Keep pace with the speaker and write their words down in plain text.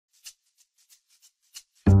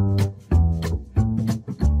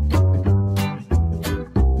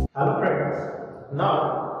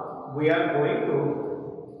we are going to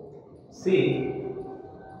see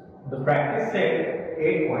the practice set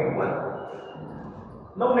 8.1.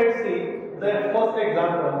 Now let's see the first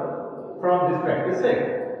example from this practice set.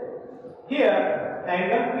 Here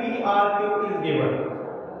angle PRQ is given.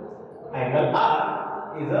 Angle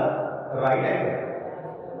R is a right angle,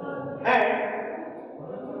 and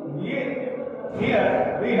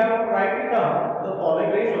here we have to write down the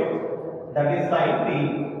following ratios, that is sin P,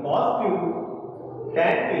 cos Q,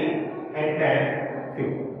 tan P and tan Q.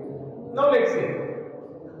 Now let's see.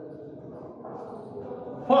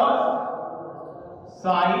 First,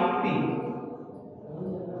 sin P.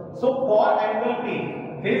 So for angle P,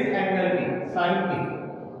 this angle P, sin P,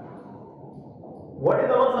 what is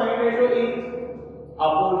our sin ratio? Is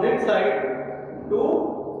opposite side to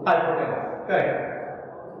hypotenuse, correct?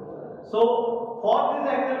 So for this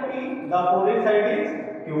angle P, the opposite side is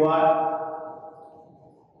QR,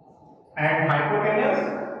 and hypotenuse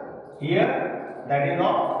here, that is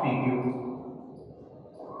of PQ.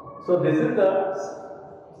 So this is the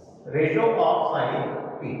ratio of sin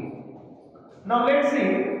P. Now let's see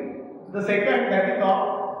the second, that is of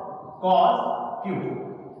cos Q.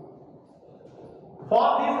 For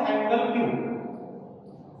this angle Q,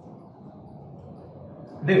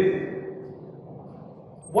 this,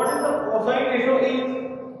 what is the cosine ratio? Is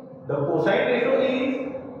the cosine ratio is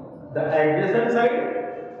the adjacent side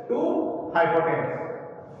to hypotenuse.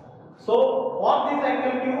 So for this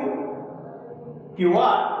angle Q,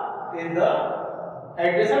 QR is the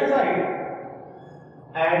adjacent side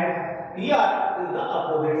and PR is the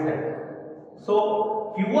opposite side. So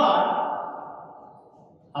QR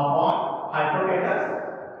upon hypotenuse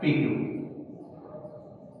PQ.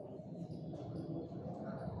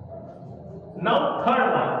 Now third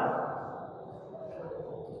one,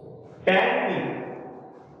 tan P.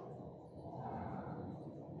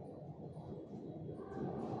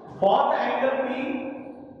 For the angle P,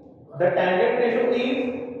 the tangent ratio is,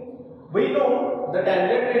 we know the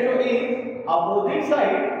tangent ratio is opposite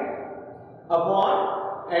side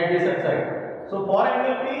upon adjacent side. So for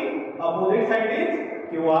angle P, opposite side is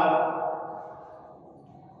QR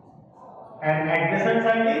and adjacent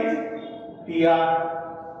side is PR.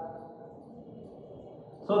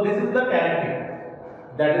 So this is the tan P,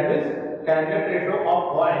 that is tangent ratio of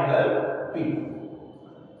for angle P.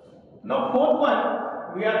 Now fourth one,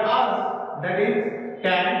 we are asked, that is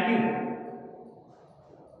tan Q.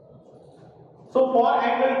 So for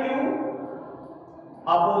angle Q,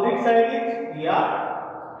 opposite side is PR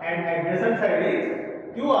and adjacent side is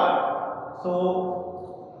QR. So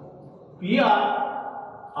PR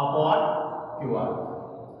upon QR.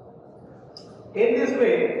 In this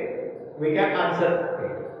way, we can answer